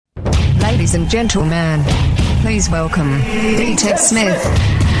Ladies and gentlemen, please welcome D-Tech Smith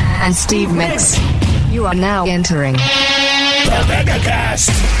and Steve Mix. You are now entering the MegaCast.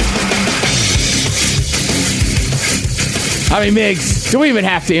 I mean, Migs, do we even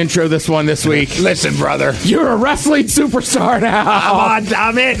have to intro this one this week? Listen, brother. You're a wrestling superstar now.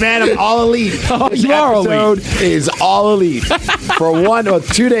 I'm it, man. I'm all elite. This you are elite. episode is all elite. For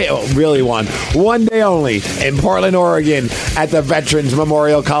 2 days, really one day only in Portland, Oregon at the Veterans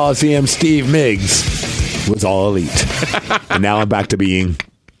Memorial Coliseum, Steve Miggs was all elite. And now I'm back to being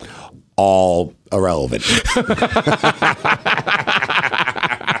all irrelevant.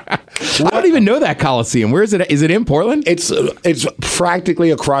 I don't even know that Coliseum. Where is it? Is it in Portland? It's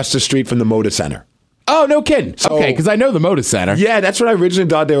practically across the street from the Moda Center. Oh, no kidding. Okay, because I know the Moda Center. Yeah, that's what I originally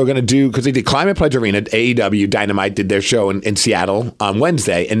thought they were going to do, because they did Climate Pledge Arena. AEW Dynamite did their show in Seattle on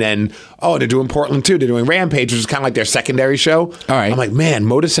Wednesday. And then, they're doing Portland, too. They're doing Rampage, which is kind of like their secondary show. All right. I'm like, man,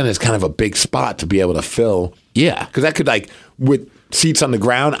 Moda Center is kind of a big spot to be able to fill. Yeah. Because that could, with seats on the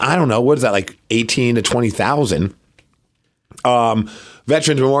ground, I don't know, what is that, 18 to 20,000?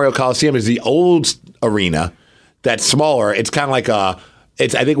 Veterans Memorial Coliseum is the old arena that's smaller. It's kind of like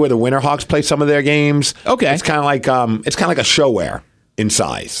it's I think where the Winterhawks play some of their games. Okay. It's kind of like a showware in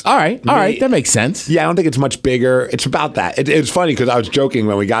size. All right, that makes sense. Yeah, I don't think it's much bigger. It's about that. It's funny because I was joking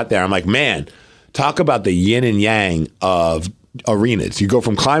when we got there. I'm like, man, talk about the yin and yang of arenas. You go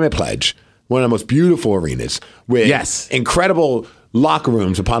from Climate Pledge, one of the most beautiful arenas, with incredible locker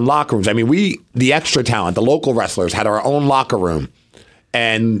rooms upon locker rooms. I mean, the extra talent, the local wrestlers, had our own locker room.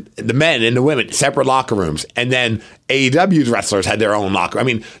 And the men and the women, separate locker rooms. And then AEW's wrestlers had their own locker. I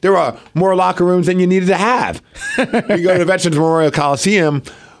mean, there were more locker rooms than you needed to have. You go to the Veterans Memorial Coliseum,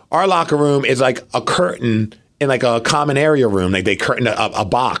 our locker room is like a curtain in like a common area room. Like they curtain a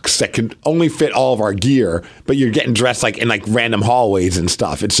box that can only fit all of our gear, but you're getting dressed like in like random hallways and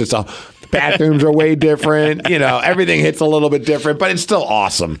stuff. It's just bathrooms are way different. Everything hits a little bit different, but it's still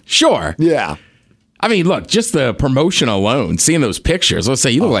awesome. Sure. Yeah. I mean, look, just the promotion alone, seeing those pictures, let's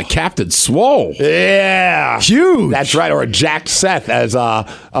say you look like Captain Swole. Yeah. Huge. That's right. Or Jacked Seth, as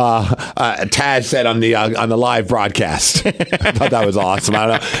Taz said on the live broadcast. I thought that was awesome. I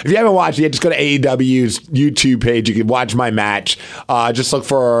don't know. If you haven't watched it yet, just go to AEW's YouTube page. You can watch my match. Just look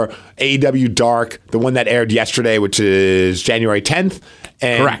for AEW Dark, the one that aired yesterday, which is January 10th.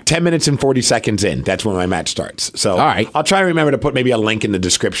 And correct. 10 minutes and 40 seconds in, that's when my match starts. So all right. I'll try and remember to put maybe a link in the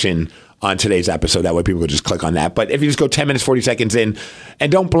description on today's episode. That way people will just click on that. But if you just go 10 minutes, 40 seconds in,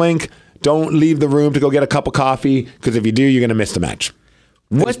 and don't blink, don't leave the room to go get a cup of coffee, because if you do, you're going to miss the match.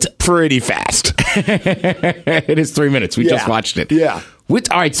 It's pretty fast. It is 3 minutes. We just watched it. Yeah. All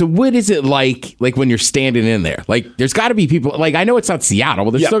right, so what is it like when you're standing in there? Like, there's got to be people, like, I know it's not Seattle,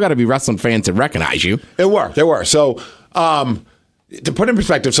 but there's still got to be wrestling fans that recognize you. There were. So, to put in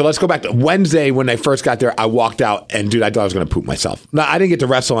perspective, so let's go back to Wednesday when I first got there. I walked out and, dude, I thought I was going to poop myself. Now, I didn't get to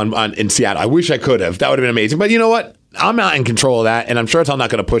wrestle in Seattle. I wish I could have. That would have been amazing. But you know what? I'm not in control of that, and I'm sure I'm not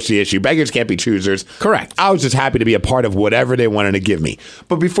going to push the issue. Beggars can't be choosers. Correct. I was just happy to be a part of whatever they wanted to give me.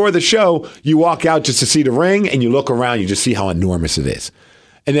 But before the show, you walk out just to see the ring, and you look around, you just see how enormous it is.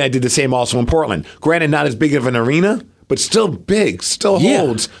 And then I did the same also in Portland. Granted, not as big of an arena, but still big, still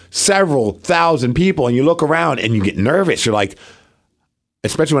holds several thousand people. And you look around, and you get nervous. You're like,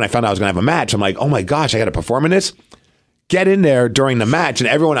 especially when I found out I was going to have a match, I'm like, oh my gosh, I got to perform in this? Get in there during the match, and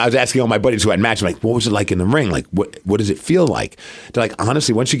everyone, I was asking all my buddies who had matches, I'm like, what was it like in the ring? Like, what does it feel like? They're like,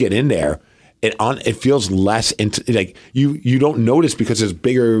 honestly, once you get in there, it feels less, like, you don't notice because there's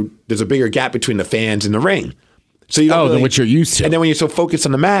a bigger gap between the fans and the ring. So you don't than what you're used to. And then when you're so focused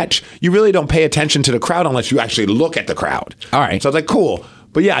on the match, you really don't pay attention to the crowd unless you actually look at the crowd. All right. So I was like, cool.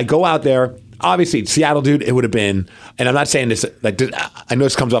 But yeah, I go out there. Obviously, Seattle, dude, it would have been, and I'm not saying this, like, I know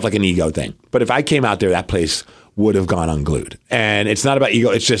this comes off like an ego thing, but if I came out there, that place would have gone unglued. And it's not about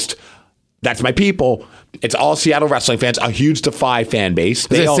ego. It's just, that's my people. It's all Seattle wrestling fans, a huge Defy fan base.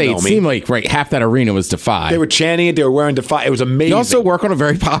 They all know me. It seemed like half that arena was Defy. They were chanting it. They were wearing Defy. It was amazing. You also work on a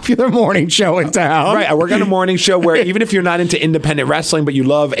very popular morning show in town. Right. I work on a morning show where even if you're not into independent wrestling, but you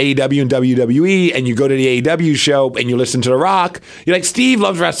love AEW and WWE, and you go to the AEW show and you listen to The Rock, you're like, Steve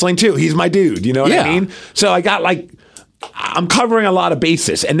loves wrestling too. He's my dude. You know what I mean? So I got I'm covering a lot of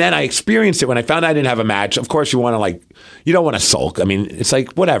bases. And then I experienced it when I found out I didn't have a match. Of course, you want to you don't want to sulk. I mean, it's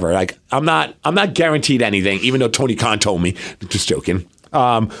like, whatever. Like, I'm not guaranteed anything, even though Tony Khan told me. Just joking.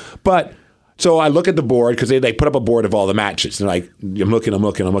 But so I look at the board because they put up a board of all the matches. And I'm looking. I'm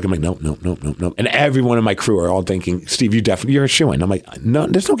like, nope. And everyone in my crew are all thinking, Steve, you're a shoo-in. I'm like, no,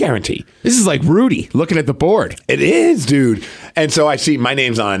 there's no guarantee. This is like Rudy looking at the board. It is, dude. And so I see my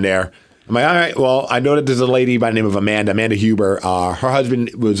name's on there. I'm like, all right, well, I know that there's a lady by the name of Amanda Huber. Her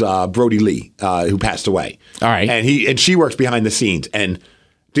husband was Brody Lee, who passed away. All right. And she works behind the scenes. And,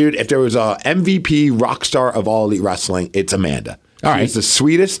 dude, if there was a MVP rock star of all elite wrestling, it's Amanda. All right. She's the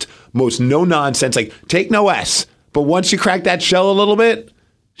sweetest, most no-nonsense, like, take no S. But once you crack that shell a little bit,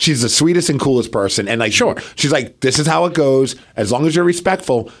 she's the sweetest and coolest person. And, like, sure, she's like, this is how it goes. As long as you're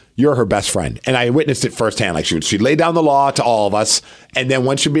respectful, you're her best friend. And I witnessed it firsthand. Like, she'd lay down the law to all of us. And then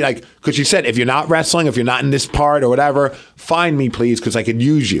once she'd be like, because she said, if you're not wrestling, if you're not in this part or whatever, find me, please, because I could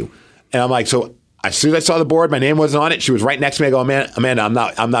use you. And I'm like, so as soon as I saw the board, my name wasn't on it. She was right next to me. I go,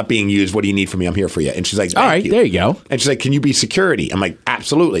 Amanda, I'm not being used. What do you need from me? I'm here for you. And she's like, all right, there you go. And she's like, can you be security? I'm like,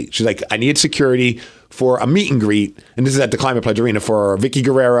 absolutely. She's like, I need security for a meet and greet. And this is at the Climate Pledge Arena for Vicky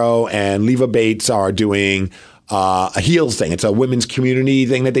Guerrero and Leva Bates are doing a heels thing. It's a women's community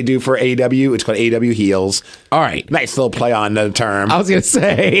thing that they do for AEW. It's called AEW Heels. All right. Nice little play on the term. I was going to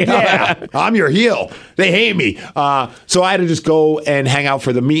say. Yeah, I'm your heel. They hate me. So I had to just go and hang out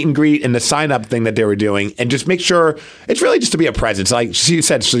for the meet and greet and the sign up thing that they were doing and just make sure it's really just to be a presence. Like she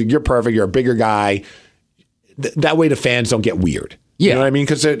said, so you're perfect. You're a bigger guy. That way the fans don't get weird. Yeah. You know what I mean?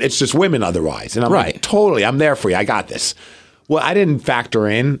 Because it's just women otherwise. And I'm like, totally, I'm there for you. I got this. Well, I didn't factor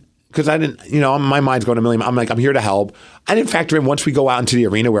in because I didn't, my mind's going a million. I'm like, I'm here to help. I didn't factor in once we go out into the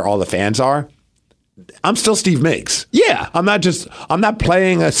arena where all the fans are. I'm still Steve Miggs. Yeah. I'm not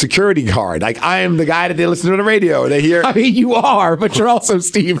playing a security guard. Like, I am the guy that they listen to on the radio. They hear. I mean, you are, but you're also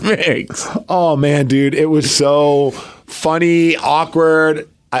Steve Miggs. Oh, man, dude. It was so funny, awkward.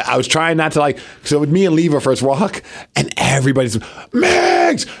 I was trying not to so with me and Leva first walk, and everybody's,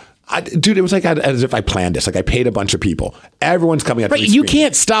 Miggs! Dude, it was like as if I planned this. Like, I paid a bunch of people. Everyone's coming up to me. Right, you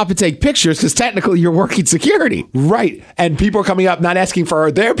can't stop and take pictures because technically you're working security. Right. And people are coming up not asking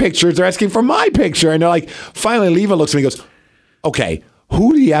for their pictures. They're asking for my picture. And they're like, finally, Leva looks at me and goes, okay,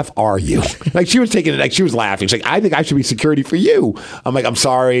 who the F are you? Like, she was taking it, like, she was laughing. She's like, I think I should be security for you. I'm like, I'm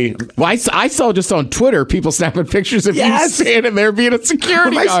sorry. Well, I saw just on Twitter people snapping pictures of you standing there being a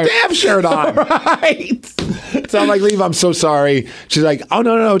security with my guard. staff shirt on. Right. So I'm like, Leva, I'm so sorry. She's like, oh,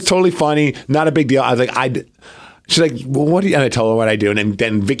 no, it's totally funny. Not a big deal. I was like, she's like, well, what do you, and I tell her what I do. And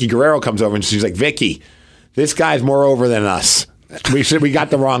then Vicky Guerrero comes over and she's like, Vicky, this guy's more over than us. We got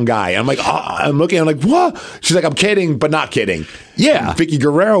the wrong guy. I'm like, I'm looking, I'm like, what? She's like, I'm kidding, but not kidding. Yeah. Vicky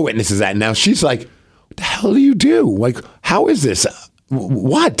Guerrero witnesses that. And now she's like, what the hell do you do? Like, how is this?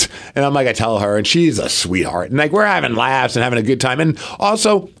 What? And I'm like, I tell her, and she's a sweetheart. And like, we're having laughs and having a good time. And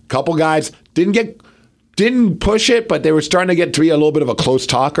also, a couple guys didn't push it, but they were starting to get to be a little bit of a close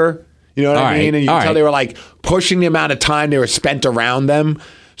talker. You know what I mean? And you can tell they were like pushing the amount of time they were spent around them.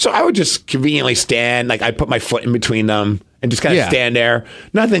 So I would just conveniently stand, like I put my foot in between them and just kind of stand there.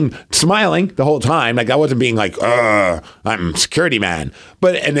 Nothing, smiling the whole time. Like I wasn't being like, I'm security man.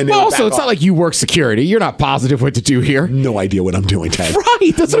 But and then also, it's not like you work security. You're not positive what to do here. No idea what I'm doing, Ted.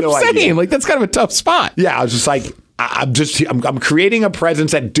 Right. That's what I'm saying. Idea. Like that's kind of a tough spot. Yeah, I was just like, I'm creating a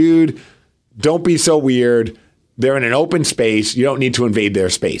presence that, dude, don't be so weird. They're in an open space. You don't need to invade their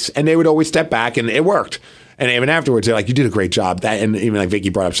space. And they would always step back, and it worked. And even afterwards, they're like, you did a great job. That, and even like Vicky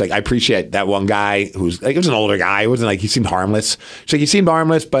brought up, she's like, I appreciate that one guy who's like, it was an older guy. It wasn't like he seemed harmless. She's like, he seemed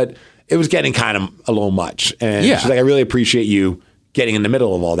harmless, but it was getting kind of a little much. And she's like, I really appreciate you getting in the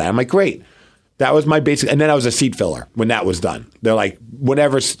middle of all that. I'm like, great. That was my basic. And then I was a seat filler when that was done. They're like,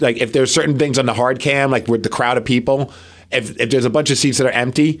 whenever, like if there's certain things on the hard cam, like with the crowd of people, if there's a bunch of seats that are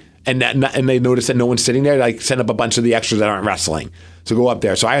empty and they notice that no one's sitting there, like send up a bunch of the extras that aren't wrestling. So go up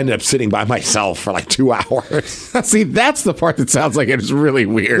there. So I ended up sitting by myself for like 2 hours. See, that's the part that sounds like it's really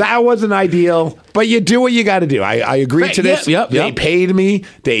weird. That wasn't ideal, but you do what you got to do. I agreed to this. They paid me.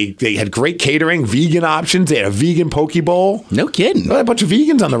 They had great catering, vegan options. They had a vegan poke bowl. No kidding. They had a bunch of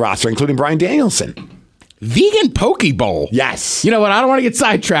vegans on the roster, including Bryan Danielson. Vegan poke bowl? Yes. You know what? I don't want to get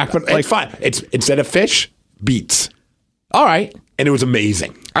sidetracked, but it's fine. It's instead of fish, beets. All right. And it was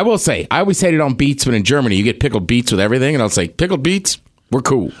amazing. I will say, I always hated on beets when in Germany you get pickled beets with everything, and I'll say, pickled beets, we're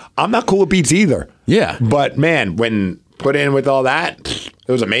cool. I'm not cool with beets either. Yeah. But man, when put in with all that,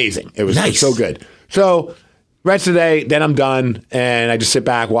 it was amazing. It was so good. So rest of the day, then I'm done, and I just sit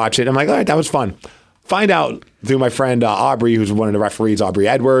back, watch it. I'm like, all right, that was fun. Find out through my friend Aubrey, who's one of the referees, Aubrey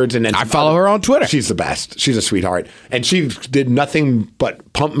Edwards. And then I follow her on Twitter. She's the best. She's a sweetheart. And she did nothing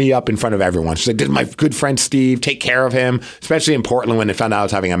but pump me up in front of everyone. She's like, this is my good friend Steve. Take care of him, especially in Portland when they found out I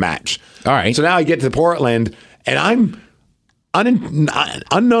was having a match. All right. So now I get to Portland, and I'm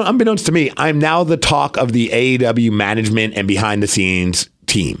unbeknownst to me, I'm now the talk of the AEW management and behind the scenes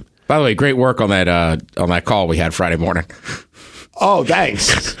team. By the way, great work on that call we had Friday morning. Oh,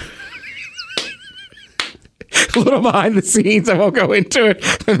 thanks. a little behind the scenes. I won't go into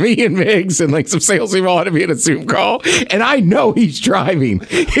it. Me and Miggs and like some sales people had to be in a Zoom call, and I know he's driving.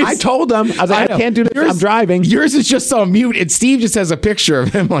 I told him, I was like, I can't do this. I'm driving. Yours is just on mute, and Steve just has a picture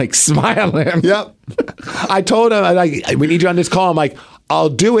of him like smiling. Yep. I told him, like, we need you on this call. I'm like, I'll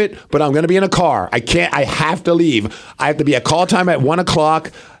do it, but I'm going to be in a car. I have to leave. I have to be at call time at 1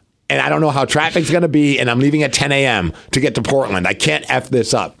 o'clock. And I don't know how traffic's going to be, and I'm leaving at 10 a.m. to get to Portland. I can't F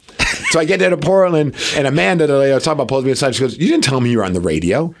this up. So I get there to Portland, and Amanda, the lady I was talking about, pulls me aside. She goes, you didn't tell me you were on the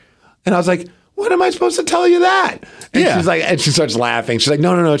radio. And I was like, when am I supposed to tell you that? And she's like, and she starts laughing. She's like,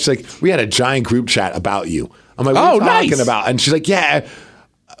 no. She's like, we had a giant group chat about you. I'm like, what are you talking about? And she's like, yeah.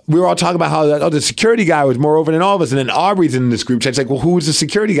 We were all talking about how the security guy was more over than all of us. And then Aubrey's in this group chat. She's like, well, who was the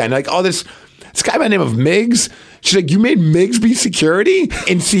security guy? And like, oh, this guy by the name of Miggs. She's like, you made Miggs be security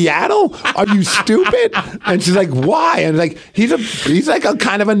in Seattle? Are you stupid? And she's like, why? And like, he's like a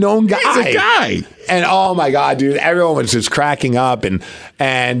kind of a known guy. He's a guy. And oh my God, dude, everyone was just cracking up. But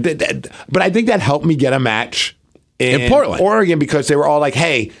I think that helped me get a match in Portland, Oregon, because they were all like,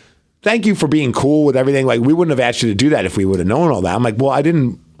 hey, thank you for being cool with everything. Like, we wouldn't have asked you to do that if we would have known all that. I'm like, well,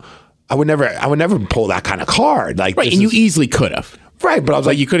 I would never pull that kind of card. Like, right, and you easily could have. Right, but I was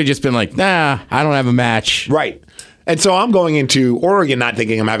like, you could have just been like, nah, I don't have a match. Right. And so I'm going into Oregon not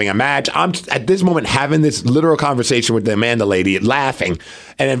thinking I'm having a match. I'm at this moment having this literal conversation with the Amanda lady, laughing.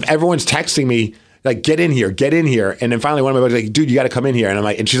 And everyone's texting me, like, get in here. And then finally one of my buddies like, dude, you got to come in here. And I'm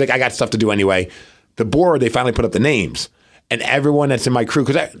like, and she's like, I got stuff to do anyway. The board, they finally put up the names. And everyone that's in my crew,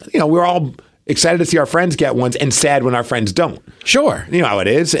 because, we're all excited to see our friends get ones and sad when our friends don't. Sure. You know how it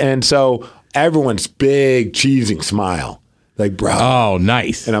is. And so everyone's big, cheesing smile. Like, bro. Oh,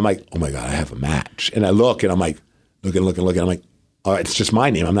 nice. And I'm like, oh my God, I have a match. And I look and I'm like, looking. I'm like, oh, it's just my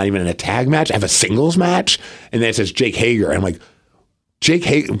name. I'm not even in a tag match. I have a singles match. And then it says Jake Hager. And I'm like, Jake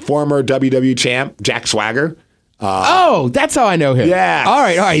Hager, former WWE champ, Jack Swagger. That's how I know him. Yeah. All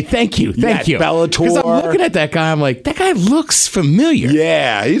right. Thank you. Bellator. Because I'm looking at that guy. I'm like, that guy looks familiar.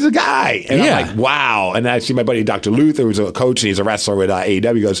 Yeah, he's a guy. And I'm like, wow. And then I see my buddy Dr. Luther, who's a coach and he's a wrestler with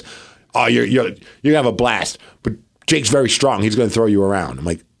AEW. He goes, oh, you're gonna have a blast, but Jake's very strong. He's going to throw you around. I'm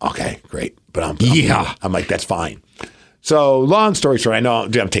like, okay, great. But I'm like, that's fine. So long story short, I know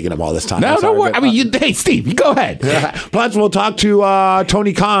I'm taking up all this time. No, don't worry. Hey, Steve, you go ahead. Plus, we'll talk to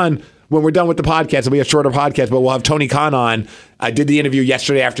Tony Khan when we're done with the podcast. It'll be a shorter podcast, but we'll have Tony Khan on. I did the interview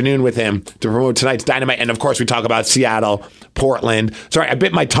yesterday afternoon with him to promote tonight's Dynamite. And of course, we talk about Seattle, Portland. Sorry, I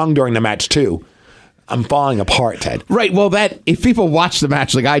bit my tongue during the match too. I'm falling apart, Ted. Right. Well, if people watch the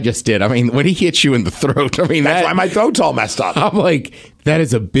match like I just did, I mean, when he hits you in the throat, that's why my throat's all messed up. I'm like, that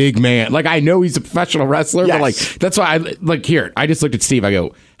is a big man. Like, I know he's a professional wrestler, but like, that's why I just looked at Steve. I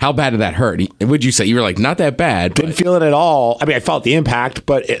go, how bad did that hurt? What'd you say? You were like, not that bad. Didn't feel it at all. I mean, I felt the impact,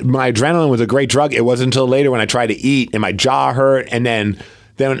 but my adrenaline was a great drug. It wasn't until later when I tried to eat and my jaw hurt. And then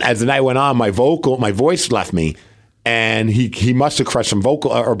as the night went on, my voice left me. And he must have crushed some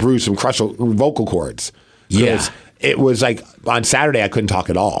bruised some vocal cords. Yeah. It was like on Saturday I couldn't talk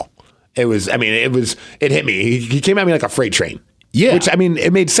at all. It hit me. He came at me like a freight train. Yeah. Which, I mean,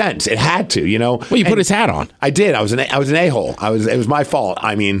 it made sense. It had to, Well, you put his hat on. I did. I was an a-hole. It was my fault.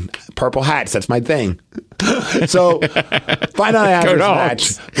 I mean, purple hats, that's my thing. So find out I have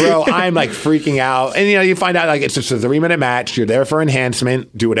this match. Bro, I'm like freaking out. And you find out like it's just a 3-minute match. You're there for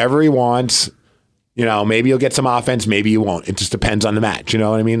enhancement. Do whatever he wants. Maybe you'll get some offense, maybe you won't. It just depends on the match. You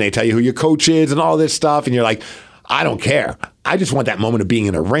know what I mean? They tell you who your coach is and all this stuff, and you're like, I don't care. I just want that moment of being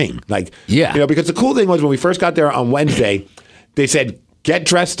in a ring. Like, because the cool thing was when we first got there on Wednesday, they said, get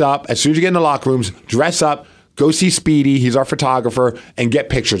dressed up. As soon as you get in the locker rooms, dress up, go see Speedy, he's our photographer, and get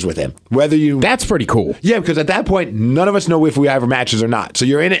pictures with him. That's pretty cool. Yeah, because at that point, none of us know if we have matches or not. So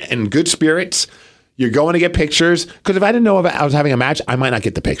you're in it in good spirits. You're going to get pictures. Because if I didn't know if I was having a match, I might not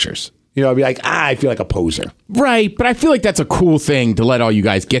get the pictures. I'd be like, I feel like a poser. Right, but I feel like that's a cool thing to let all you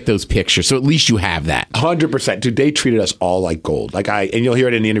guys get those pictures, so at least you have that. 100%. Dude, they treated us all like gold. And you'll hear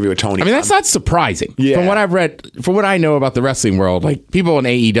it in the interview with Tony. I mean, that's not surprising. Yeah. From what I've read, from what I know about the wrestling world, like, people in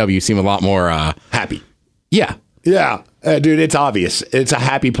AEW seem a lot more... happy. Yeah. Yeah. Dude, it's obvious. It's a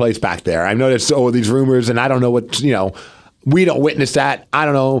happy place back there. I've noticed these rumors, and I don't know what, we don't witness that. I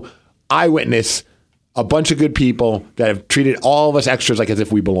don't know. I witness a bunch of good people that have treated all of us extras like as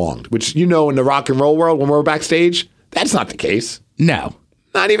if we belonged, which, in the rock and roll world, when we're backstage, that's not the case. No.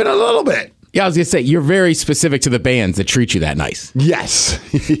 Not even a little bit. Yeah, I was going to say, you're very specific to the bands that treat you that nice. Yes.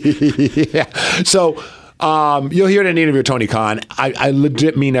 Yeah. So you'll hear it in the interview with Tony Khan. I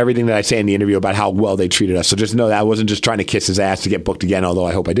legit mean everything that I say in the interview about how well they treated us. So just know that I wasn't just trying to kiss his ass to get booked again, although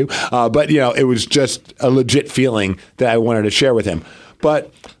I hope I do. But, it was just a legit feeling that I wanted to share with him.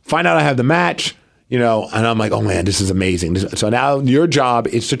 But find out I have the match. and I'm like, oh man, this is amazing. So now your job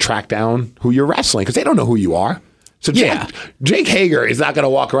is to track down who you're wrestling because they don't know who you are. So Jake Hager is not going to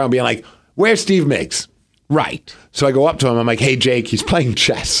walk around being like, where's Steve Miggs? Right. So I go up to him. I'm like, hey, Jake, he's playing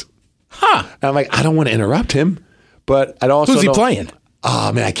chess. Huh. And I'm like, I don't want to interrupt him, but I'd also Who's he playing?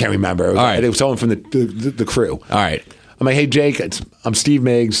 Oh man, I can't remember. It was someone from the crew. All right. I'm like, hey, Jake, I'm Steve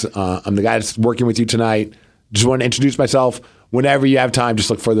Miggs. I'm the guy that's working with you tonight. Just want to introduce myself. Whenever you have time, just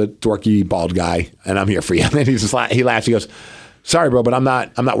look for the dorky bald guy, and I'm here for you. And then he laughs. He goes, sorry, bro, but I'm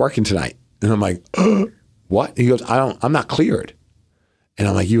not working tonight. And I'm like, what? He goes, I'm not cleared. And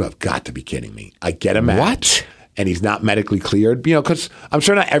I'm like, you have got to be kidding me. I get a match. What? And he's not medically cleared, because I'm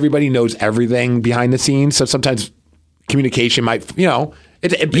sure not everybody knows everything behind the scenes. So sometimes communication might,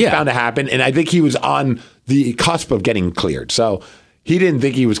 it's bound to happen. And I think he was on the cusp of getting cleared. So he didn't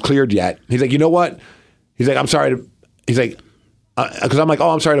think he was cleared yet. He's like, you know what? He's like, I'm sorry he's like, because I'm like, oh,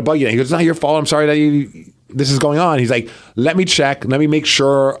 I'm sorry to bug you. And he goes, it's not your fault. I'm sorry that this is going on. He's like, let me check. Let me make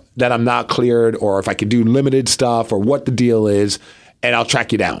sure that I'm not cleared or if I can do limited stuff or what the deal is, and I'll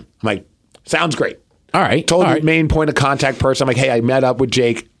track you down. I'm like, sounds great. All right. Told the main point of contact person. I'm like, hey, I met up with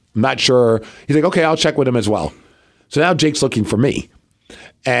Jake. I'm not sure. He's like, okay, I'll check with him as well. So now Jake's looking for me.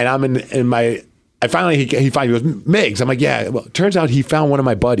 And I'm in my, he goes, Miggs. I'm like, yeah. Well, it turns out he found one of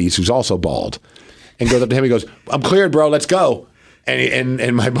my buddies who's also bald and goes up to him. He goes, I'm cleared, bro. Let's go.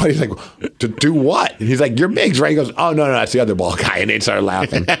 And my buddy's like, to do what? And he's like, you're Miggs, right? He goes, oh, no, that's the other bald guy. And they started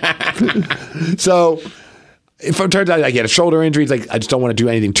laughing. So if it turns out like he had a shoulder injury, he's like, I just don't want to do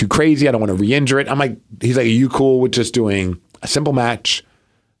anything too crazy. I don't want to re-injure it. I'm like, he's like, are you cool with just doing a simple match,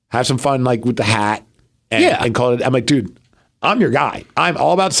 have some fun like with the hat and call it? I'm like, dude, I'm your guy. I'm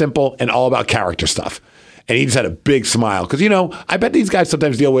all about simple and all about character stuff. And he just had a big smile. Because, I bet these guys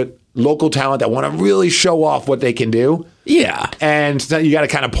sometimes deal with local talent that want to really show off what they can do. Yeah. And so you got to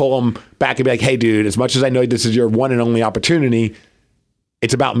kind of pull them back and be like, hey, dude, as much as I know this is your one and only opportunity,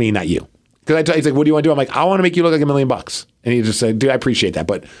 it's about me, not you. Because he's like, what do you want to do? I'm like, I want to make you look like $1 million. And he just said, dude, I appreciate that.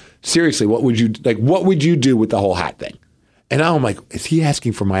 But seriously, what would you do with the whole hat thing? And now I'm like, is he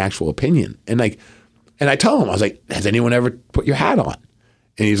asking for my actual opinion? And I tell him, I was like, has anyone ever put your hat on?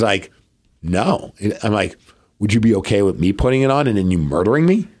 And he's like, no. I'm like, would you be okay with me putting it on and then you murdering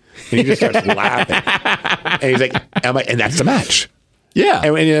me? And he just starts laughing. And he's like, and that's the match. Yeah.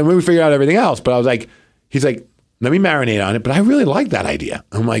 And we figured out everything else. But I was like, he's like, let me marinate on it. But I really like that idea.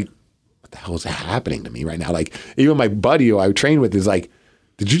 I'm like, what the hell is happening to me right now? Like, even my buddy who I trained with is like,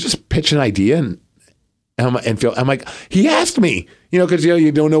 did you just pitch an idea? I'm like, he asked me, because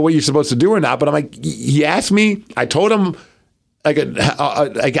you don't know what you're supposed to do or not. But I'm like, he asked me. I told him, I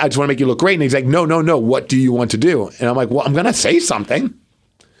just want to make you look great. And he's like, no. What do you want to do? And I'm like, well, I'm going to say something.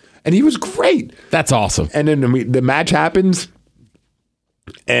 And he was great. That's awesome. And then the match happens.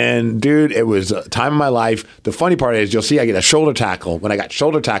 And dude, it was a time of my life. The funny part is you'll see I get a shoulder tackle. When I got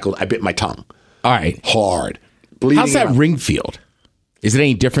shoulder tackled, I bit my tongue. All right. Hard. Bleeding. How's that ring field? Is it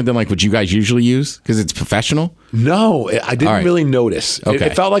any different than like what you guys usually use? Because it's professional? No, I didn't really notice. Okay.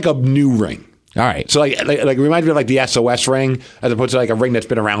 It felt like a new ring. All right. So like it reminds me of like the SOS ring as opposed to like a ring that's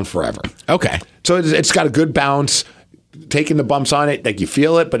been around forever. Okay. So it's got a good bounce. Taking the bumps on it, like you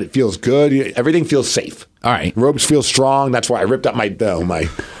feel it, but it feels good. Everything feels safe. All right. Ropes feel strong. That's why I ripped up my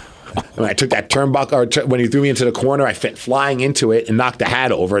when I took that turnbuckle, or when he threw me into the corner, I fit flying into it and knocked the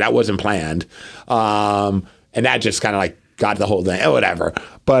hat over. That wasn't planned. And that just kind of like got the whole thing. Whatever.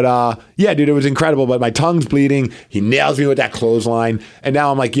 But yeah, dude, it was incredible. But my tongue's bleeding. He nails me with that clothesline. And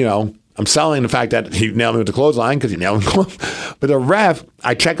now I'm like, I'm selling the fact that he nailed me with the clothesline because he nailed me. But the ref,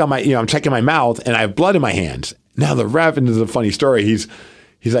 I check on my, I'm checking my mouth and I have blood in my hands. Now the ref, and this is a funny story. He's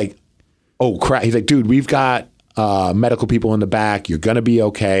like, oh crap. He's like, dude, we've got medical people in the back. You're gonna be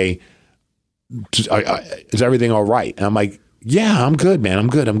okay. Is everything all right? And I'm like, yeah, I'm good, man. I'm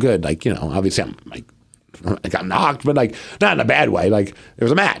good. Like, obviously I'm like, I got knocked, but like not in a bad way. Like it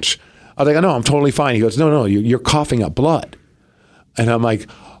was a match. I was like, no, I'm totally fine. He goes, no, you're coughing up blood. And I'm like,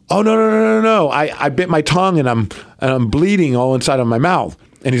 oh no. I bit my tongue and I'm bleeding all inside of my mouth.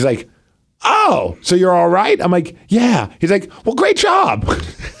 And he's like, oh, so you're all right? I'm like, yeah. He's like, well, great job.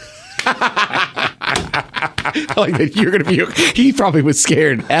 Like that you're gonna be. He probably was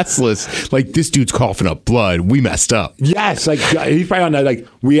scared, S-less. Like, this dude's coughing up blood. We messed up. Yes, like he's probably on that. Like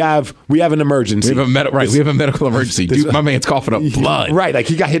we have an emergency. We have a medical emergency. Dude, my man's coughing up blood. Right, like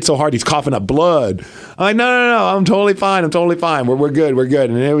he got hit so hard he's coughing up blood. I'm like, no. I'm totally fine. We're good.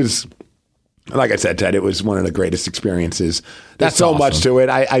 And it was. Like I said, Ted, it was one of the greatest experiences. There's so much to it.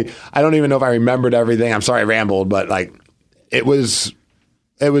 I don't even know if I remembered everything. I'm sorry I rambled, but like it was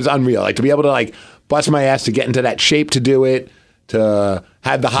unreal. Like to be able to like bust my ass to get into that shape to do it, to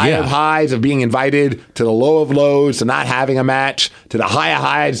have the high of highs of being invited to the low of lows to not having a match, to the high of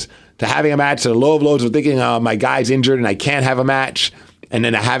highs to having a match, to the low of lows of thinking my guy's injured and I can't have a match, and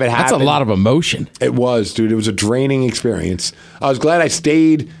then to have it happen. That's a lot of emotion. It was, dude. It was a draining experience. I was glad I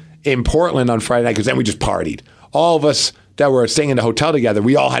stayed in Portland on Friday night because then we just partied. All of us that were staying in the hotel together,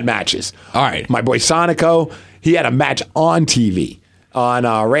 we all had matches. All right. My boy Sonico, he had a match on TV. On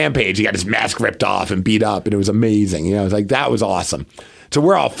Rampage, he got his mask ripped off and beat up, and it was amazing. You know, it was like, that was awesome. So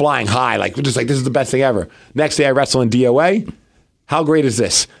we're all flying high, like, we're just like, this is the best thing ever. Next day, I wrestle in DOA. How great is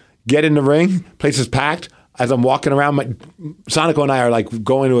this? Get in the ring, place is packed. As I'm walking around, Sonico and I are like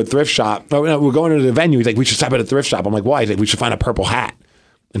going to a thrift shop. We're going to the venue. He's like, we should stop at a thrift shop. I'm like, why? He's like, we should find a purple hat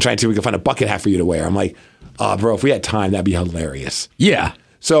and try and see if we can find a bucket hat for you to wear. I'm like, oh, bro, if we had time, that'd be hilarious. Yeah.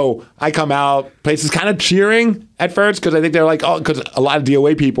 So I come out, place is kind of cheering at first because I think they're like, oh, because a lot of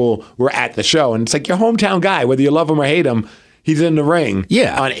DOA people were at the show. And it's like your hometown guy, whether you love him or hate him, he's in the ring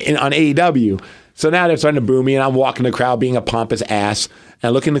on AEW. So now they're starting to boo me, and I'm walking the crowd being a pompous ass. And I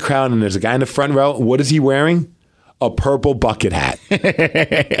look in the crowd, and there's a guy in the front row. What is he wearing? A purple bucket hat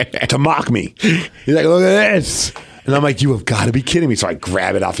to mock me. He's like, look at this. And I'm like, you have got to be kidding me. So I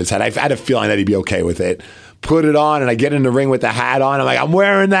grab it off his head. I had a feeling that he'd be okay with it. Put it on, and I get in the ring with the hat on. I'm like, I'm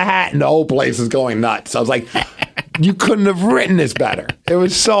wearing the hat, and the whole place is going nuts. I was like, you couldn't have written this better. It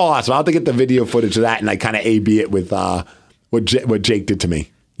was so awesome. I'll have to get the video footage of that, and I kind of A/B it with what Jake did to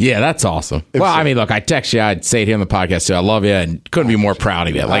me. Yeah, that's awesome. Well, I mean, look, I text you. I'd say it here on the podcast, too. I love you, and couldn't be more proud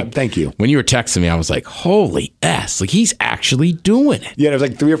of you. Like, thank you. When you were texting me, I was like, holy S. Like, he's actually doing it. Yeah, there's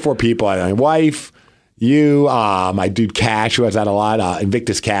like 3 or 4 people. My wife, you, my dude Cash, who has had a lot.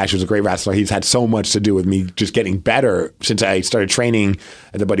 Invictus Cash, who's a great wrestler. He's had so much to do with me just getting better since I started training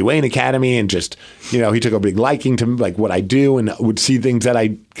at the Buddy Wayne Academy, and just, you know, he took a big liking to like what I do and would see things that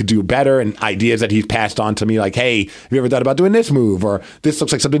I could do better and ideas that he's passed on to me, like, hey, have you ever thought about doing this move, or this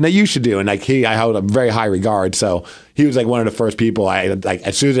looks like something that you should do? And like, I held a very high regard. So he was like one of the first people I like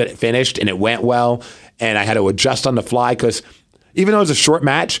as soon as it finished and it went well, and I had to adjust on the fly because even though it was a short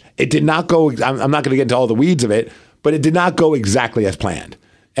match, it did not go. I'm not going to get into all the weeds of it, but it did not go exactly as planned.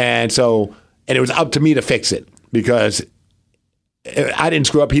 And it was up to me to fix it because I didn't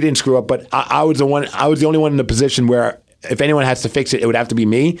screw up. He didn't screw up, but I was the one. I was the only one in the position where if anyone has to fix it, it would have to be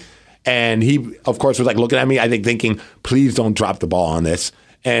me. And he, of course, was like looking at me, I think thinking, please don't drop the ball on this.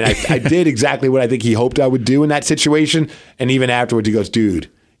 And I did exactly what I think he hoped I would do in that situation. And even afterwards, he goes, dude,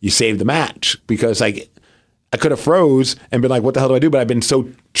 you saved the match, because like, I could have froze and been like, what the hell do I do? But I've been so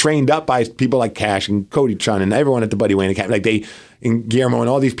trained up by people like Cash and Cody Chun and everyone at the Buddy Wayne Academy, and Guillermo and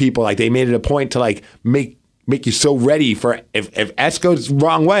all these people, like they made it a point to like make you so ready for if S goes the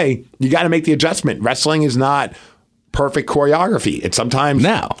wrong way, you got to make the adjustment. Wrestling is not perfect choreography. It sometimes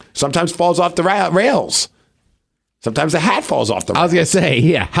falls off the rails. Sometimes the hat falls off the rails. I was going to say,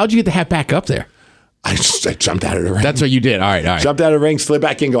 yeah. How'd you get the hat back up there? I jumped out of the ring. That's what you did. All right. Jumped out of the ring, slid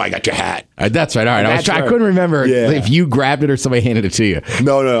back in, go, I got your hat. That's right. All right. I couldn't remember if you grabbed it or somebody handed it to you.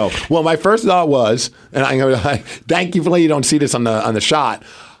 No. Well, my first thought was, and I'm going to thankfully you don't see this on the shot.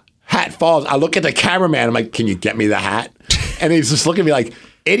 Hat falls. I look at the cameraman. I'm like, can you get me the hat? And he's just looking at me like,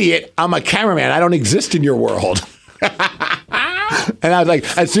 idiot, I'm a cameraman. I don't exist in your world. And I was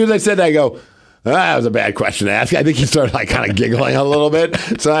like, as soon as I said that, I go, that was a bad question to ask. I think he started like kind of giggling a little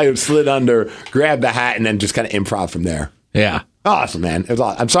bit. So I slid under, grabbed the hat, and then just kind of improv from there. Yeah. Awesome, man. It was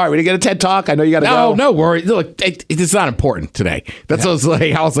awesome. I'm sorry, we didn't get a TED Talk. I know you got to go. No worries. Look, it's not important today. That's what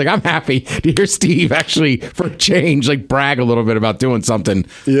I was like, I'm happy to hear Steve actually, for a change, like brag a little bit about doing something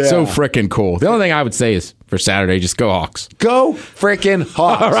so freaking cool. The only thing I would say is for Saturday, just go Hawks. Go freaking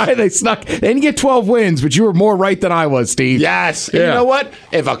Hawks. All right, they snuck. They didn't get 12 wins, but you were more right than I was, Steve. Yes. Yeah. You know what?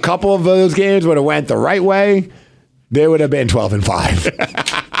 If a couple of those games would have went the right way, they would have been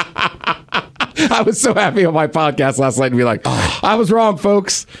 12-5. I was so happy on my podcast last night to be like, I was wrong,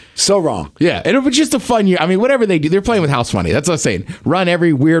 folks. So wrong. Yeah. And it was just a fun year. I mean, whatever they do, they're playing with house money. That's what I'm saying. Run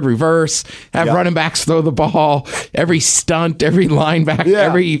every weird reverse, have running backs throw the ball, every stunt, every linebacker,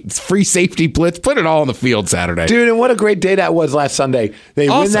 every free safety blitz. Put it all on the field Saturday. Dude, and what a great day that was last Sunday. They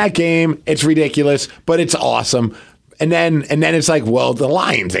win that game. It's ridiculous, but it's awesome. And then it's like, well, the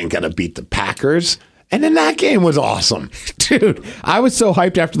Lions ain't going to beat the Packers. And then that game was awesome. Dude, I was so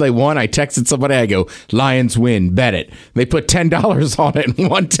hyped after they won. I texted somebody. I go, Lions win, bet it. They put $10 on it and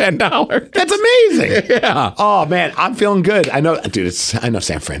won $10. That's amazing. Yeah. Oh, man, I'm feeling good. I know, dude, I know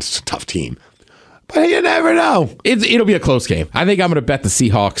San Francisco's a tough team. But you never know. It'll be a close game. I think I'm going to bet the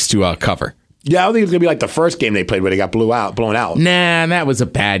Seahawks to cover. Yeah, I don't think it's going to be like the first game they played where they got blown out. Nah, that was a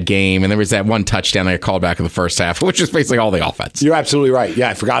bad game. And there was that one touchdown they called back in the first half, which is basically all the offense. You're absolutely right.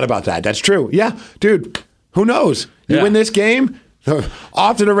 Yeah, I forgot about that. That's true. Yeah, dude, Who knows? You win this game,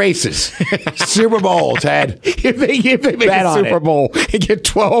 off to the races. Super Bowl, Ted. If they make a Super Bowl and get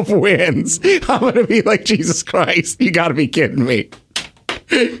 12 wins, I'm going to be like, Jesus Christ, you got to be kidding me.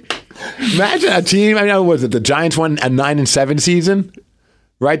 Imagine a team. I know, was it the Giants won a 9-7 season?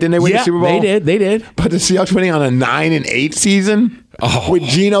 Right? Didn't they win the Super Bowl? They did. But the Seahawks winning on a 9-8 season with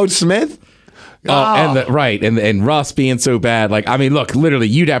Geno Smith? And Russ being so bad. Like, I mean, look, literally,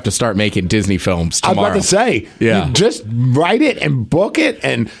 you'd have to start making Disney films tomorrow. I was about to say, you just write it and book it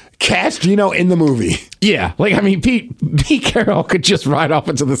and cast Geno in the movie. Yeah, like, I mean, Pete Carroll could just ride off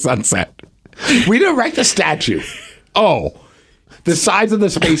into the sunset. We'd erect a statue. Oh, the size of the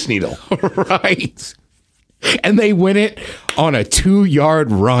Space Needle. Right. And they win it on a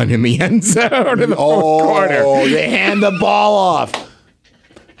 2-yard run in the end zone in the fourth quarter. Oh, they hand the ball off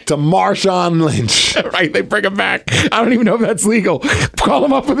to Marshawn Lynch. Right, they bring him back. I don't even know if that's legal. Call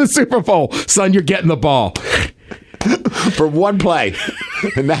him up for the Super Bowl. Son, you're getting the ball. For one play.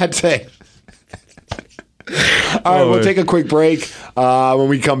 And that's it. All right, we'll take a quick break. When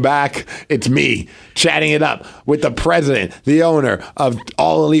we come back, it's me chatting it up with the president, the owner of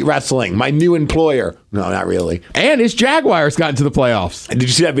All Elite Wrestling, my new employer. No, not really. And his Jaguars got into the playoffs. And did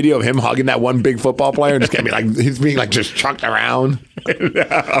you see that video of him hugging that one big football player and just getting like he's being like just chucked around?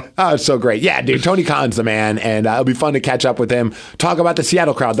 No. Oh, it's so great. Yeah, dude, Tony Khan's the man, and it'll be fun to catch up with him, talk about the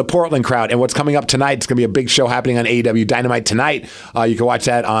Seattle crowd, the Portland crowd, and what's coming up tonight. It's going to be a big show happening on AEW Dynamite tonight. You can watch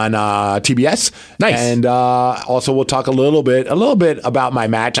that on TBS. Nice. And also we'll talk a little bit about my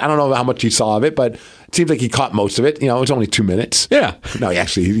match. I don't know how much you saw of it, but it seems like he caught most of it. You know, it was only 2 minutes. Yeah. No,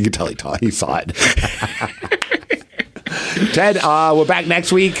 actually, you can tell he saw it. Ted, we're back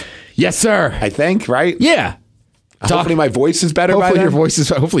next week. Yes, sir. I think, right? Yeah. Hopefully my voice is better by then.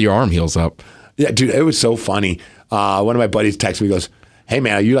 Hopefully your arm heals up. Yeah, dude, it was so funny. One of my buddies texted me, goes, "Hey,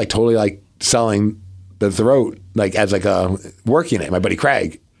 man, are you like totally like selling the throat like as like a working it?" My buddy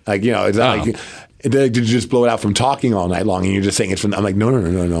Craig. Like, you know, it's not like, did you just blow it out from talking all night long and you're just saying it's from, I'm like,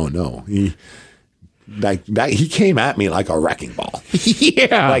 no. He came at me like a wrecking ball.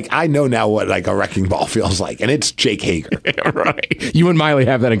 Yeah. Like, I know now what like a wrecking ball feels like. And it's Jake Hager. Right. You and Miley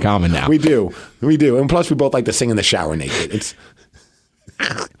have that in common now. We do. And plus we both like to sing in the shower naked. It's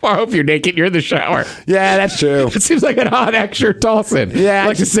well, I hope you're naked. You're in the shower. Yeah, that's true. It seems like an odd extra tossing. Yeah. I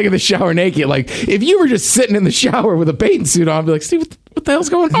like to sing in the shower naked. Like, if you were just sitting in the shower with a bathing suit on, I'd be like, Steve, what the hell's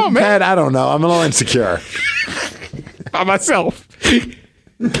going on, man? Ted, I don't know. I'm a little insecure. By myself.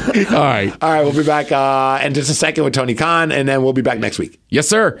 All right, we'll be back in just a second with Tony Khan, and then we'll be back next week. Yes,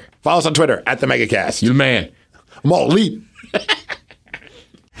 sir. Follow us on Twitter at the MegaCast. You the man. I'm all elite.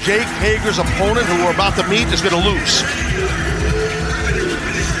 Jake Hager's opponent, who we're about to meet, is going to lose.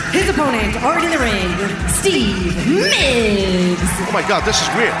 His opponent, already in the ring, Steve Miggs. Oh my God, this is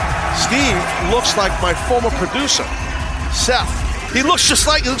weird. Steve looks like my former producer, Seth. He looks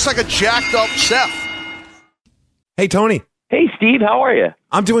like a jacked up Seth. Hey, Tony. Hey, Steve, how are you?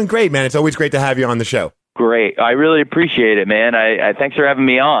 I'm doing great, man. It's always great to have you on the show. Great. I really appreciate it, man. I thanks for having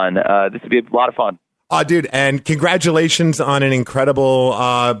me on. This will be a lot of fun. Dude, and congratulations on an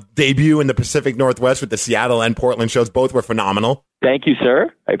incredible debut in the Pacific Northwest with the Seattle and Portland shows. Both were phenomenal. Thank you,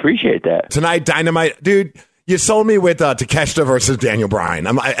 sir. I appreciate that. Tonight, Dynamite. Dude, you sold me with Takeshita versus Daniel Bryan.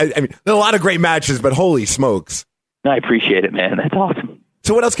 I mean, there are a lot of great matches, but holy smokes. I appreciate it, man. That's awesome.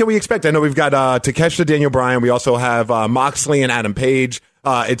 So what else can we expect? I know we've got Takeshita, Daniel Bryan. We also have Moxley and Adam Page.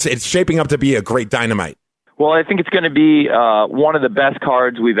 It's shaping up to be a great Dynamite. Well, I think it's going to be one of the best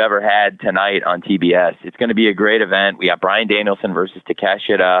cards we've ever had tonight on TBS. It's going to be a great event. We got Bryan Danielson versus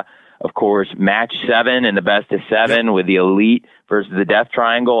Takeshita. Of course, match 7 in the best of 7 with the Elite versus the Death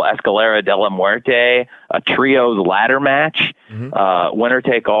Triangle, Escalera de la Muerte, a trios ladder match, winner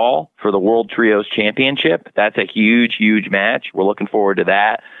take all for the World Trios Championship. That's a huge, huge match. We're looking forward to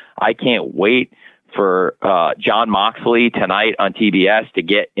that. I can't wait for Jon Moxley tonight on TBS to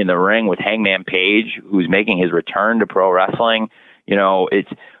get in the ring with Hangman Page, who's making his return to pro wrestling. You know,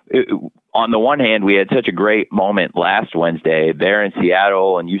 on the one hand, we had such a great moment last Wednesday there in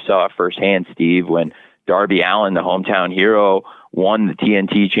Seattle, and you saw it firsthand, Steve, when Darby Allin, the hometown hero, won the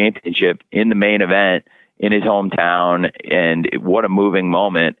TNT Championship in the main event in his hometown, and what a moving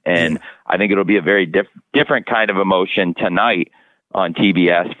moment. And I think it'll be a very different kind of emotion tonight on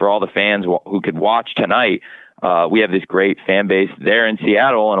TBS for all the fans who could watch tonight. We have this great fan base there in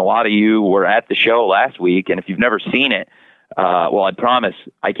Seattle, and a lot of you were at the show last week, and if you've never seen it, well, I promise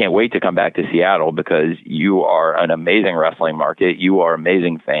I can't wait to come back to Seattle because you are an amazing wrestling market. You are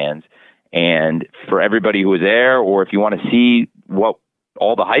amazing fans. And for everybody who was there, or if you want to see what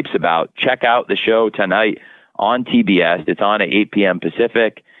all the hype's about, check out the show tonight on TBS. It's on at 8 p.m.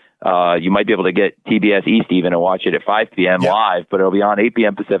 Pacific. You might be able to get TBS East even and watch it at 5 p.m. live, but it'll be on 8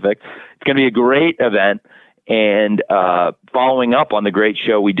 p.m. Pacific. It's going to be a great event. And following up on the great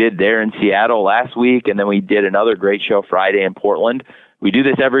show we did there in Seattle last week, and then we did another great show Friday in Portland. We do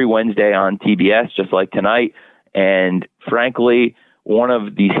this every Wednesday on TBS, just like tonight. And frankly, one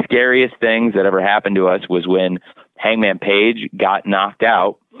of the scariest things that ever happened to us was when Hangman Page got knocked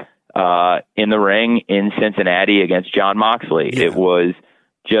out in the ring in Cincinnati against Jon Moxley. Yeah. It was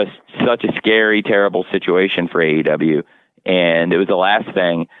just such a scary, terrible situation for AEW. And it was the last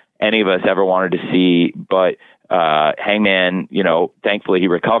thing any of us ever wanted to see, but Hangman, thankfully he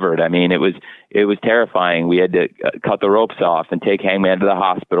recovered. I mean, it was terrifying. We had to cut the ropes off and take Hangman to the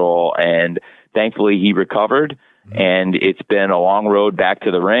hospital, and thankfully he recovered. And it's been a long road back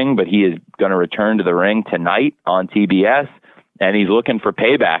to the ring, but he is going to return to the ring tonight on TBS, and he's looking for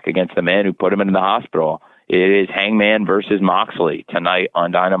payback against the man who put him into the hospital. It is Hangman versus Moxley tonight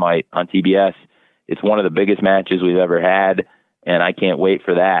on Dynamite on TBS. It's one of the biggest matches we've ever had, and I can't wait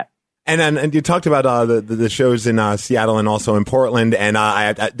for that. And you talked about the shows in Seattle and also in Portland, and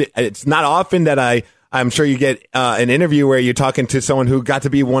it's not often that I'm sure you get an interview where you're talking to someone who got to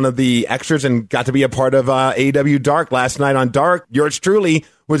be one of the extras and got to be a part of AEW Dark last night on Dark. Yours truly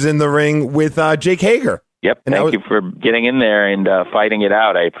was in the ring with Jake Hager. Yep, and thank you for getting in there and fighting it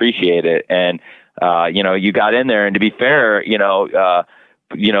out. I appreciate it. And you got in there, and to be fair, you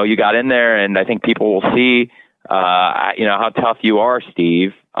got in there, and I think people will see how tough you are,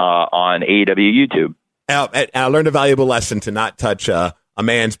 Steve, on AEW YouTube. I learned a valuable lesson to not touch a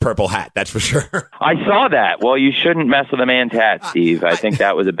man's purple hat. That's for sure. I saw that. Well, you shouldn't mess with a man's hat, Steve. I think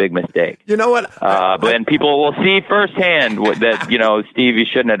that was a big mistake. You know what? But people will see firsthand that, Steve, you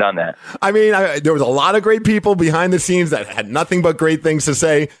shouldn't have done that. I mean, there was a lot of great people behind the scenes that had nothing but great things to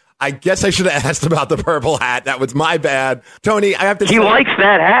say. I guess I should have asked about the purple hat. That was my bad. Tony, I have to say. He likes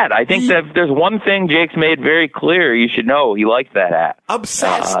that hat. I think that if there's one thing Jake's made very clear, you should know he likes that hat.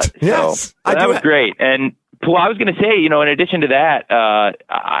 Obsessed. Yes. That was great. And well, I was going to say, in addition to that,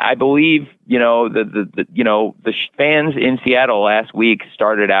 I believe, the fans in Seattle last week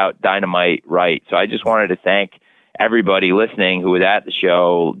started out Dynamite right. So I just wanted to thank everybody listening who was at the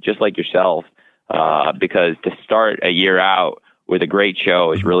show, just like yourself, because to start a year out with a great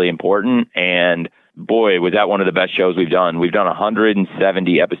show is really important. And boy, was that one of the best shows we've done. We've done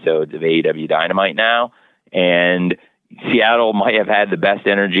 170 episodes of AEW Dynamite now, and Seattle might have had the best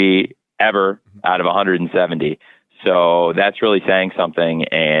energy ever out of 170. So that's really saying something,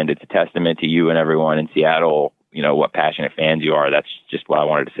 and it's a testament to you and everyone in Seattle, what passionate fans you are. That's just what I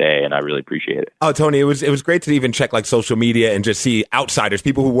wanted to say, and I really appreciate it. Oh, Tony, it was great to even check social media and just see outsiders,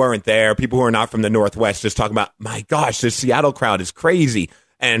 people who weren't there, people who are not from the Northwest, just talking about, my gosh, this Seattle crowd is crazy,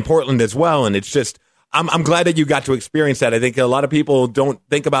 and Portland as well. And it's just, I'm glad that you got to experience that. I think a lot of people don't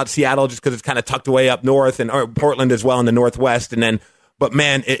think about Seattle just because it's kind of tucked away up north, or Portland as well in the Northwest, but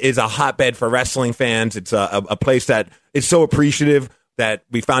man, it is a hotbed for wrestling fans. It's a place that is so appreciative that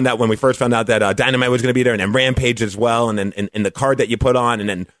we found out when we first found out that Dynamite was going to be there, and then Rampage as well, and then and the card that you put on, and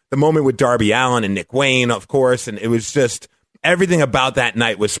then the moment with Darby Allin and Nick Wayne, of course, and it was just everything about that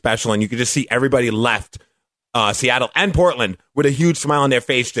night was special, and you could just see everybody left Seattle and Portland with a huge smile on their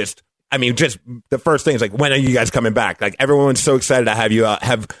face. Just the first thing is like, when are you guys coming back? Like, everyone's so excited to have you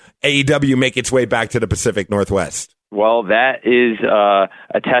have AEW make its way back to the Pacific Northwest. Well, that is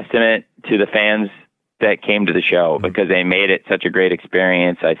a testament to the fans that came to the show, because they made it such a great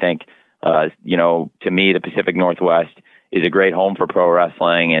experience. I think, to me, the Pacific Northwest is a great home for pro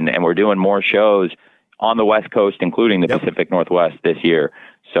wrestling, and we're doing more shows on the West Coast, including the Pacific Northwest this year.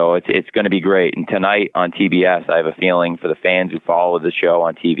 So it's going to be great. And tonight on TBS, I have a feeling for the fans who follow the show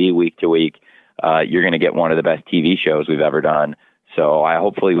on TV week to week, you're going to get one of the best TV shows we've ever done. So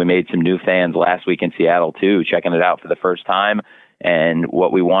hopefully we made some new fans last week in Seattle too, checking it out for the first time. And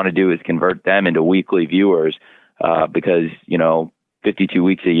what we want to do is convert them into weekly viewers, because, 52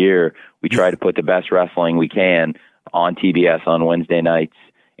 weeks a year, we try to put the best wrestling we can on TBS on Wednesday nights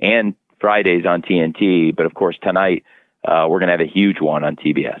and Fridays on TNT. But of course, tonight, we're going to have a huge one on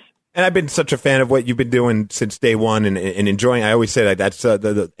TBS. And I've been such a fan of what you've been doing since day one, and enjoying. I always say that that's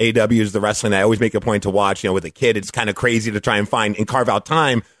the AEW is the wrestling that I always make a point to watch. With a kid, it's kind of crazy to try and find and carve out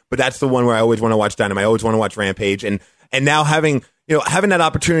time, but that's the one where I always want to watch Dynamite. I always want to watch Rampage, and now having that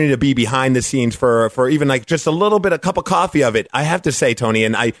opportunity to be behind the scenes for even like just a little bit, a cup of coffee of it. I have to say, Tony,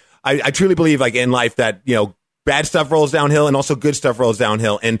 and I truly believe, like, in life that bad stuff rolls downhill and also good stuff rolls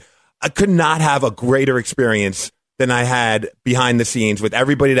downhill, and I could not have a greater experience than I had behind the scenes with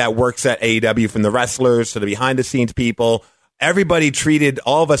everybody that works at AEW, from the wrestlers to the behind the scenes people. Everybody treated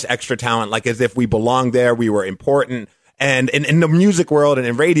all of us extra talent like as if we belonged there, we were important. And in the music world and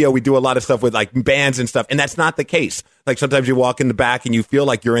in radio, we do a lot of stuff with like bands and stuff. And that's not the case. Like sometimes you walk in the back and you feel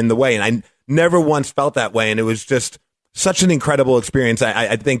like you're in the way. And I never once felt that way. And it was just such an incredible experience.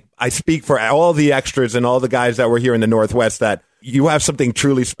 I think I speak for all the extras and all the guys that were here in the Northwest that you have something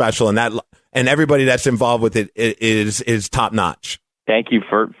truly special, and everybody that's involved with it is top notch. Thank you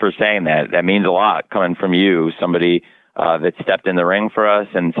for saying that. That means a lot coming from you, somebody that stepped in the ring for us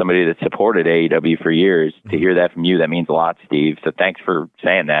and somebody that supported AEW for years. To hear that from you, that means a lot, Steve. So thanks for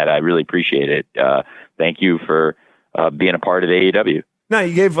saying that. I really appreciate it. Thank you for being a part of AEW. No,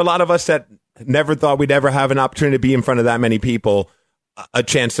 you gave a lot of us that never thought we'd ever have an opportunity to be in front of that many people a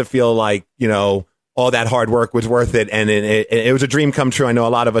chance to feel like, all that hard work was worth it. And it was a dream come true. I know a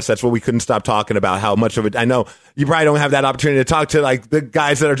lot of us, that's what we couldn't stop talking about, how much of it. I know you probably don't have that opportunity to talk to like the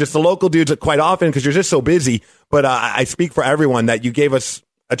guys that are just the local dudes quite often because you're just so busy. But I speak for everyone that you gave us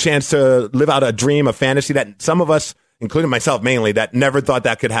a chance to live out a dream, a fantasy that some of us, including myself mainly, that never thought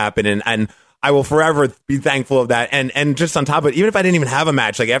that could happen. And I will forever be thankful of that. And just on top of it, even if I didn't even have a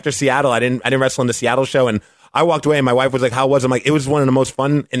match, like after Seattle, I didn't wrestle in the Seattle show, and I walked away and my wife was like, how was it? I'm like, it was one of the most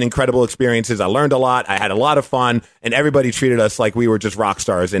fun and incredible experiences. I learned a lot. I had a lot of fun, and everybody treated us like we were just rock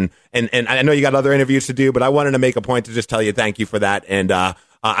stars. And I know you got other interviews to do, but I wanted to make a point to just tell you thank you for that. And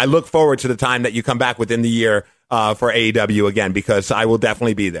I look forward to the time that you come back within the year for AEW again, because I will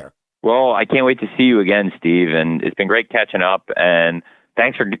definitely be there. Well, I can't wait to see you again, Steve. And it's been great catching up. And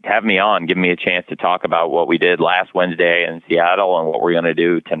thanks for having me on, giving me a chance to talk about what we did last Wednesday in Seattle and what we're going to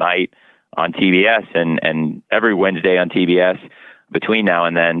do tonight on TBS and every Wednesday on TBS between now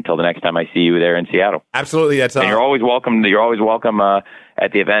and then until the next time I see you there in Seattle. Absolutely. And you're always welcome. You're always welcome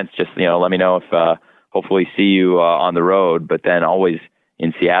at the events. Just, let me know if hopefully see you on the road, but then always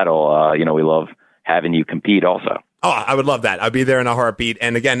in Seattle, we love having you compete also. Oh, I would love that. I'll be there in a heartbeat.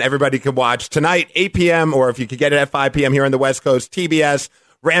 And again, everybody can watch tonight, 8 p.m., or if you could get it at 5 p.m. here on the West Coast, TBS,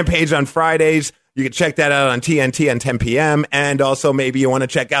 Rampage on Fridays. You can check that out on TNT on 10 p.m. And also maybe you want to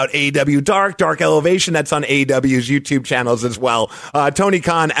check out AEW Dark Elevation. That's on AEW's YouTube channels as well. Tony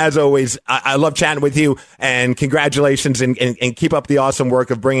Khan, as always, I love chatting with you, and congratulations, and keep up the awesome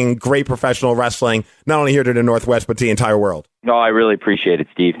work of bringing great professional wrestling, not only here to the Northwest, but to the entire world. No, I really appreciate it,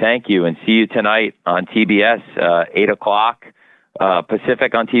 Steve. Thank you. And see you tonight on TBS, 8 o'clock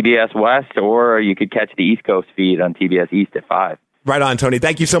Pacific on TBS West, or you could catch the East Coast feed on TBS East at 5. Right on, Tony.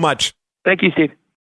 Thank you so much. Thank you, Steve.